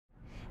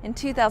In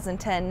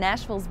 2010,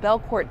 Nashville's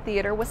Belcourt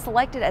Theatre was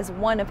selected as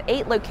one of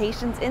 8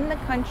 locations in the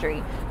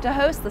country to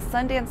host the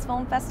Sundance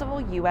Film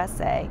Festival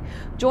USA.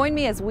 Join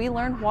me as we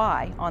learn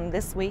why on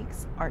this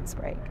week's Arts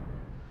Break.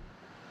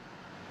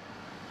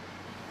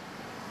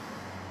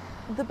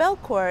 The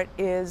Belcourt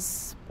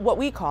is what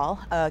we call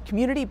a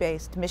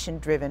community-based,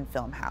 mission-driven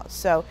film house.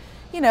 So,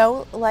 you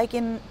know, like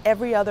in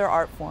every other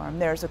art form,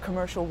 there's a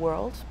commercial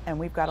world, and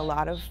we've got a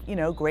lot of,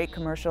 great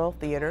commercial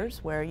theaters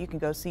where you can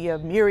go see a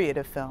myriad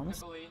of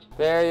films.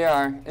 There you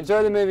are.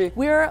 Enjoy the movie.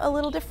 We're a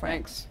little different.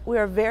 Thanks. We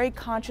are very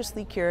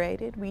consciously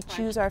curated. We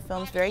choose our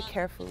films very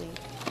carefully.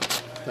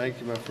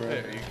 Thank you, my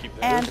friend.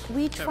 And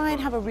we try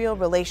and have a real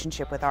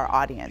relationship with our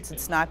audience.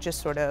 It's not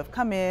just sort of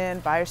come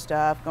in, buy your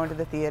stuff, go into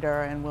the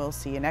theater, and we'll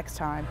see you next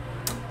time.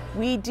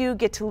 We do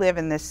get to live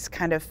in this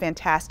kind of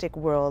fantastic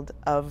world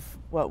of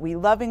what we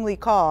lovingly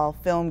call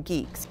film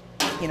geeks.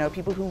 You know,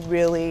 people who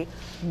really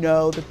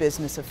know the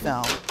business of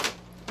film.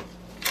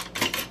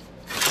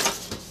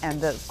 And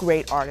the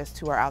great artists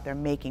who are out there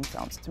making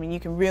films. I mean,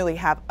 you can really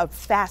have a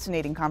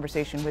fascinating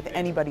conversation with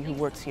anybody who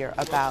works here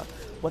about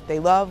what they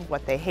love,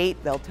 what they hate.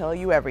 They'll tell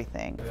you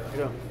everything.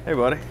 Hey,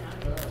 buddy.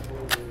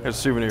 Here's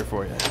a souvenir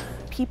for you.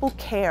 People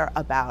care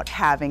about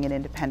having an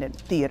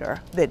independent theater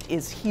that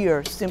is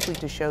here simply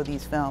to show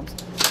these films.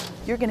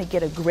 You're going to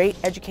get a great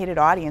educated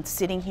audience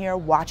sitting here,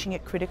 watching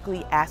it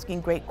critically,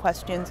 asking great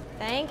questions.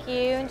 Thank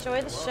you.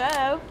 Enjoy the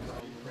show.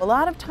 A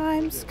lot of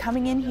times,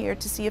 coming in here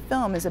to see a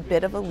film is a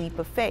bit of a leap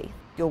of faith.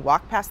 You'll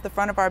walk past the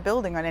front of our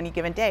building on any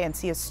given day and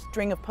see a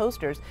string of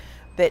posters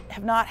that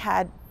have not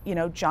had,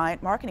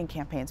 giant marketing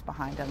campaigns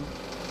behind them.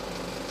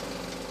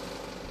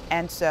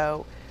 And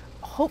so,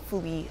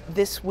 hopefully,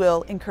 this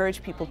will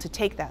encourage people to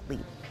take that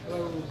leap.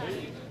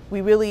 We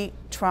really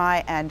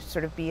try and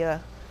sort of be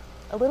a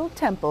little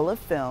temple of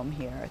film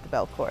here at the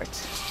Belcourt.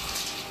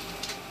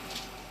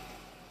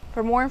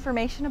 For more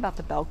information about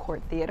the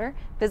Belcourt Theatre,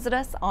 visit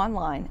us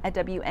online at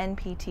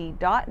wnpt.net/arts.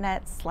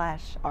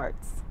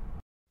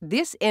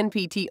 This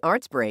NPT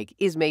Arts Break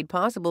is made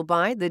possible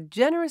by the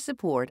generous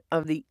support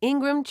of the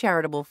Ingram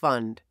Charitable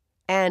Fund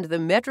and the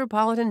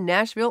Metropolitan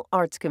Nashville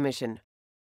Arts Commission.